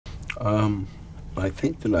Um, I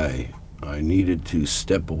think that I needed to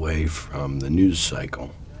step away from the news cycle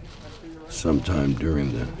sometime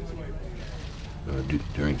during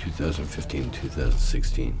 2015,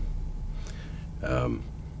 2016,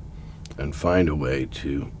 and find a way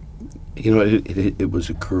to, it was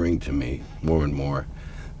occurring to me more and more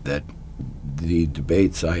that the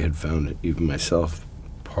debates I had found even myself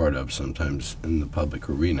part of sometimes in the public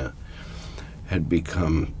arena had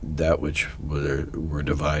become that which were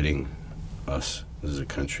dividing us as a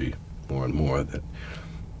country more and more,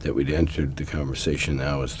 that we'd entered the conversation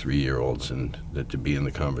now as 3-year-olds, and that to be in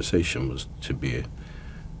the conversation was to be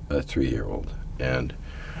a 3-year-old. And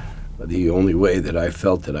the only way that I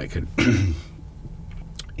felt that I could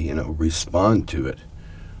respond to it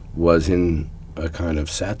was in a kind of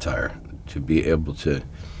satire, to be able to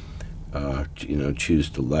choose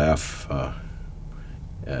to laugh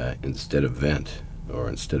instead of vent or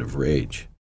instead of rage.